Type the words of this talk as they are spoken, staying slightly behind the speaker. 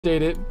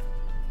update it,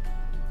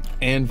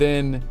 and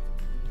then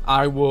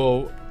I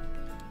will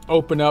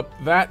open up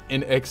that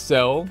in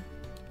Excel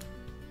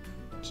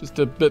just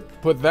to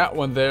put that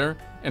one there,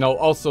 and I'll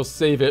also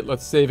save it.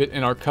 Let's save it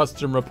in our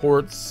custom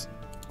reports,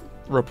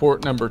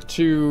 report number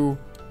 2,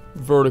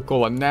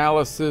 vertical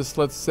analysis,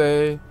 let's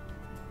say,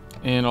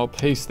 and I'll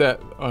paste that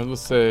on,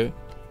 let's say,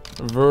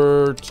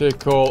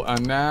 vertical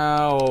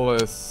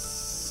analysis,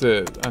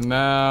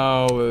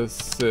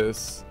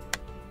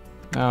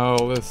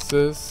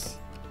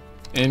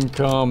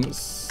 income,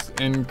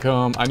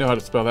 I know how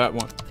to spell that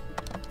one,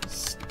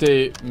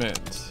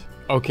 statement.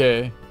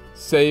 Okay,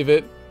 save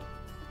it,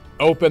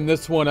 open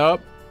this one up,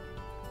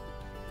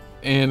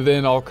 and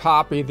then I'll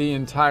copy the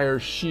entire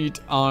sheet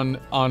on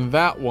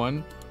that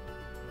one.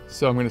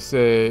 So I'm going to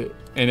say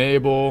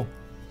enable,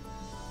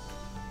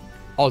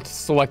 I'll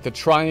select the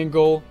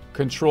triangle,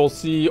 Control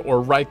C,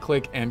 or right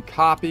click and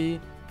copy,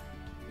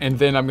 and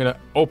then I'm going to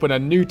open a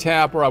new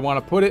tab where I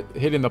want to put it,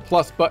 hitting the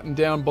plus button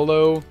down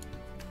below.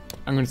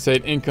 I'm going to say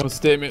income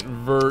statement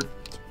vert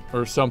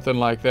or something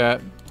like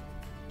that.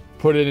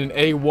 Put it in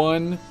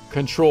A1,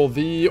 Control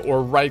V,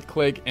 or right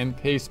click and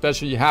paste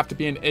special. You have to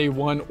be in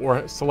A1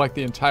 or select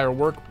the entire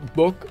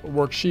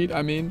worksheet,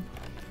 I mean.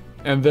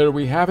 And there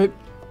we have it.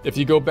 If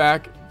you go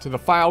back to the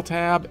File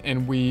tab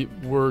and we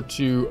were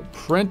to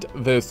print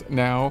this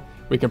now,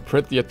 we can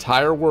print the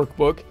entire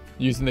workbook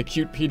using the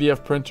cute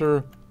PDF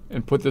printer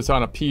and put this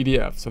on a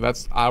PDF. So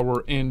that's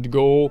our end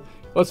goal.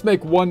 Let's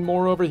make one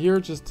more over here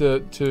just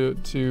to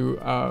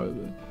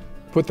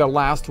put the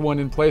last one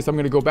in place. I'm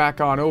going to go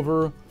back on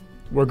over.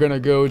 We're going to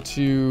go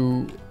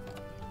to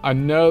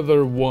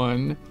another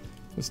one.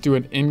 Let's do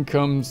an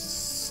income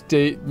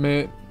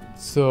statement.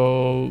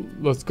 So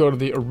let's go to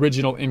the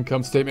original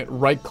income statement,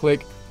 right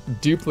click,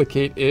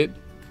 duplicate it,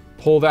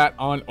 pull that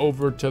on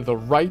over to the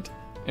right,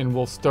 and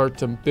we'll start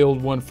to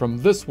build one from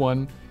this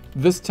one.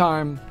 This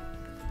time,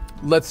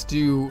 let's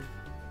do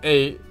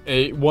a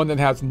one that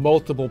has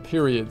multiple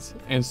periods.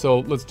 And so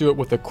let's do it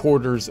with the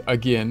quarters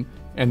again,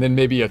 and then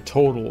maybe a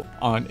total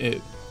on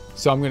it.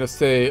 So I'm going to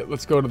say,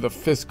 let's go to the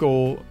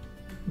fiscal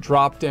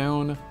drop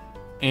down,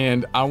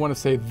 and I want to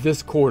say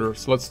this quarter.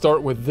 So let's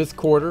start with this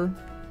quarter,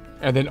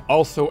 and then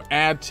also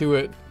add to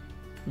it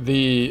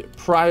the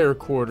prior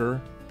quarter,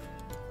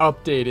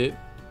 update it.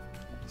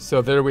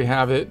 So there we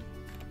have it.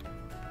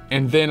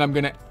 And then I'm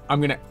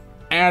gonna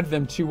add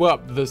them two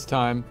up this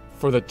time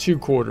for the 2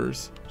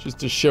 quarters, just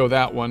to show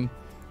that one.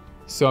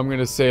 So I'm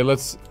gonna say,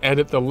 let's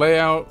edit the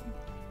layout,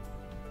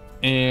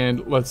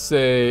 and let's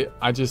say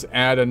I just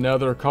add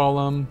another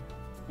column,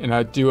 and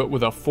I do it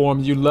with a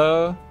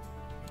formula.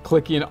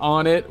 Clicking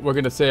on it, we're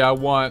gonna say I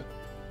want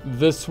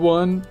this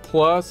one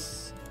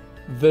plus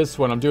this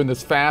one. I'm doing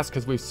this fast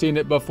because we've seen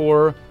it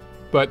before,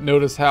 but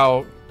notice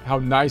how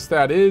nice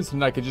that is,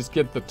 and I could just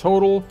get the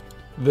total.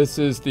 This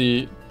is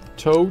the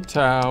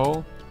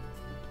total,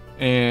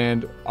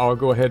 and I'll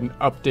go ahead and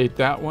update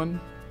that one,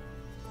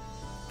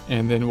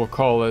 and then we'll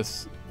call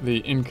this the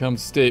income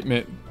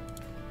statement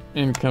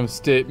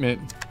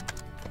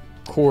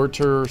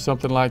quarter or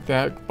something like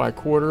that, by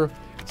quarter.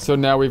 So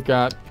now we've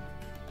got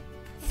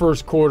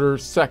first quarter,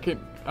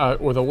 second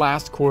or the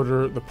last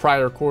quarter, the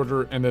prior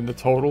quarter, and then the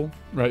total,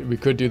 right? We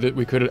could do that.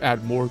 We could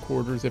add more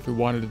quarters if we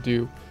wanted to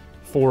do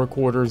 4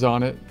 quarters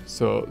on it.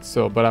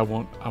 But I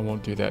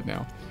won't do that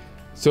now.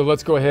 So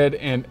let's go ahead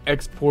and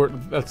export.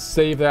 Let's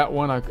save that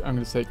one. I'm going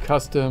to say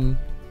custom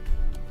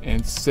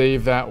and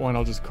save that one.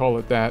 I'll just call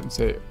it that and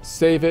say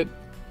save it.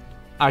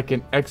 I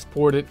can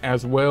export it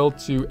as well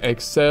to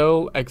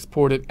Excel.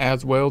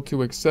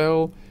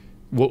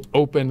 We'll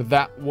open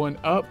that one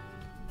up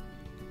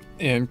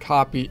and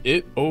copy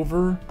it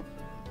over.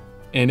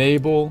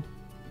 Enable.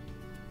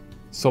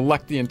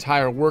 Select the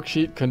entire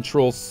worksheet,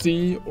 Control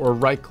C, or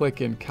right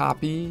click and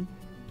copy,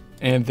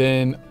 and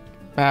then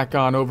back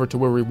on over to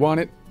where we want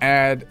it.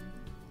 Add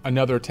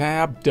another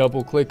tab,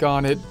 double click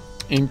on it,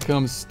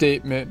 income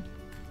statement.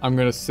 I'm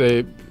going to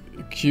say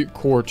cute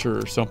quarter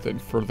or something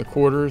for the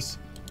quarters.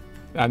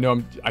 I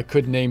know I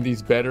could name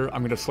these better.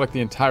 I'm going to select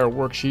the entire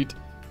worksheet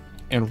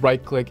and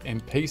right click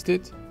and paste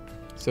it.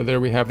 So there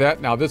we have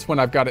that. Now this one,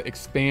 I've got to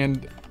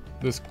expand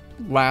this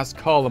last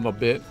column a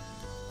bit.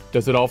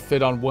 Does it all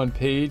fit on one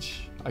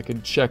page? I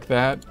can check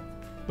that.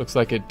 Looks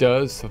like it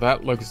does, so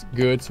that looks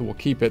good, so we'll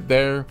keep it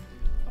there.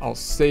 I'll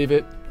save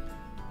it,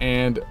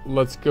 and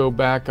let's go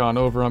back on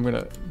over. I'm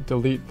gonna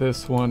delete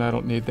this one, I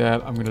don't need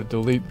that. I'm gonna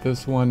delete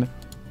this one,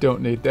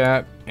 don't need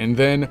that. And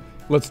then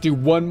let's do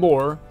one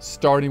more,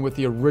 starting with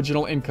the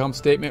original income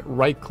statement.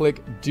 Right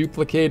click,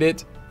 duplicate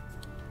it,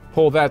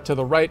 pull that to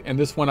the right, and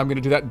this one I'm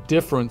gonna do that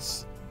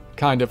difference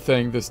kind of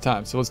thing this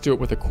time. So let's do it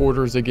with the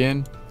quarters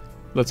again.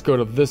 Let's go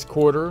to this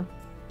quarter.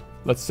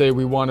 Let's say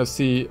we want to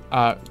see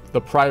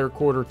the prior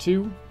quarter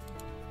too.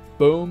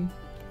 Boom.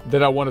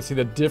 Then I want to see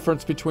the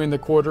difference between the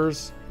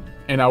quarters,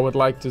 and I would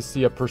like to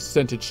see a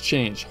percentage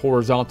change,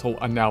 horizontal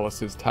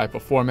analysis type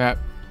of format.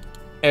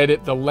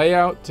 Edit the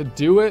layout to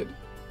do it,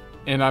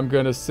 and I'm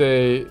going to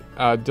say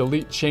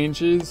delete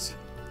changes,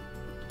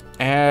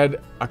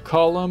 add a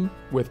column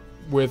with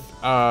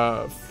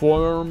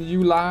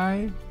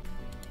formulae,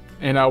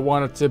 and I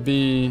want it to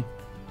be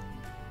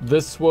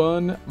this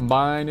one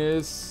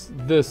minus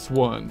this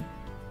one.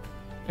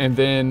 And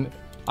then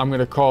I'm going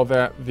to call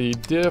that the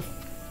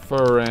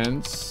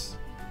difference,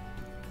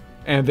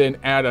 and then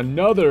add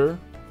another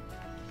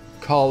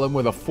column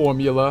with a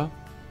formula.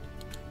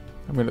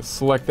 I'm going to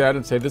select that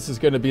and say this is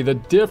going to be the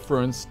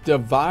difference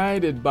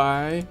divided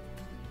by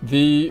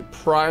the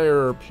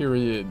prior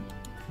period.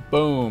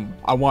 Boom.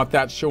 I want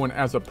that shown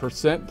as a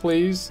percent,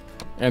 please.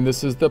 And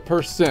this is the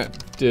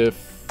percent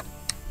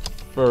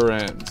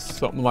difference,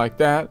 something like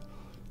that.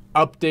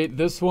 Update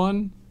this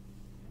one.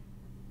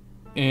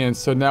 And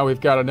so now we've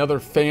got another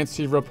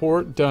fancy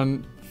report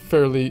done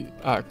fairly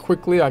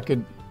quickly.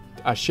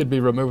 I should be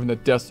removing the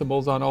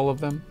decimals on all of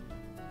them,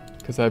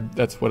 because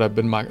that's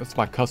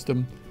my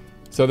custom.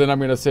 So then I'm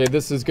going to say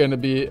this is going to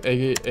be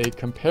a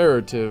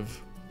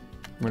comparative.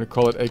 I'm going to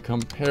call it a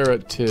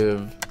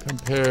comparative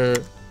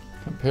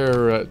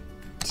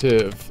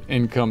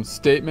income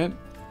statement.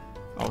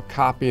 I'll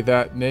copy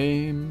that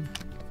name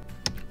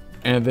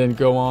and then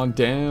go on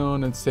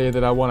down and say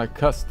that I want to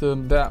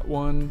custom that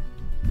one.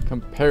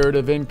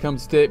 Comparative income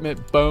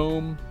statement.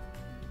 Boom.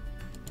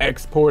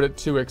 Export it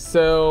to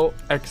Excel.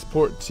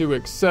 Export to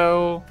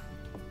Excel.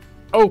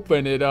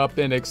 Open it up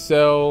in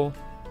Excel.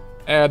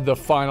 Add the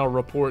final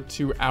report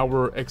to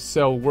our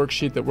Excel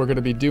worksheet that we're going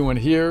to be doing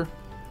here.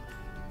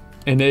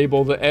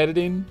 Enable the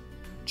editing.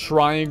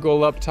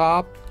 Triangle up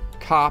top.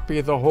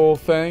 Copy the whole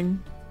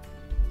thing.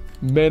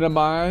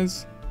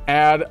 Minimize.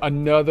 Add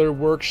another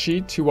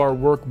worksheet to our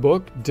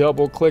workbook.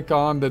 Double click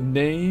on the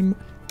name.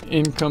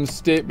 Income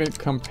statement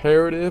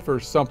comparative or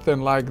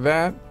something like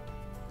that.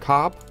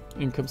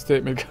 Income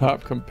statement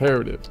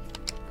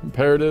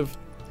comparative.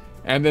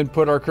 And then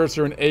put our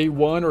cursor in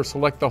A1 or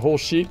select the whole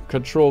sheet,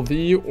 Control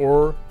V,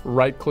 or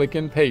right click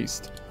and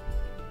paste.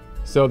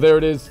 So there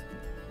it is.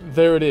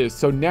 There it is.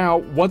 So now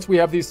once we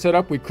have these set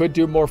up, we could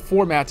do more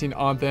formatting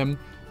on them,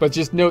 but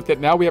just note that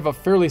now we have a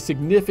fairly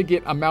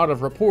significant amount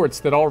of reports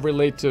that all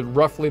relate to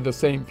roughly the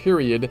same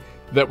period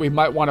that we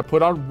might want to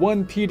put on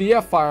one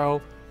PDF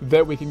file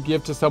that we can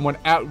give to someone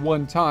at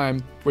one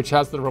time, which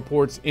has the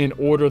reports in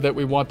order that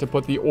we want to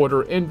put the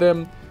order in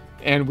them,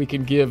 and we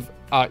can give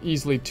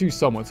easily to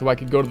someone. So I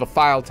could go to the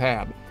File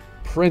tab,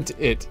 print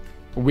it.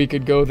 We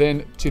could go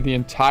then to the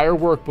entire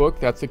workbook.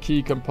 That's a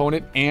key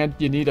component, and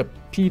you need a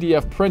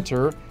PDF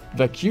printer.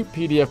 The Cute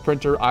PDF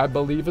printer, I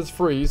believe, is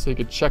free, so you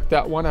could check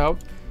that one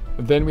out.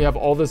 Then we have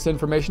all this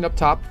information up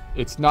top.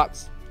 It's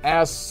not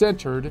as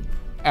centered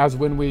as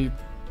when we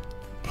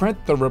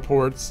print the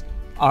reports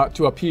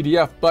to a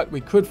PDF, but we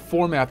could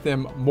format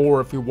them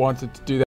more if we wanted to do that.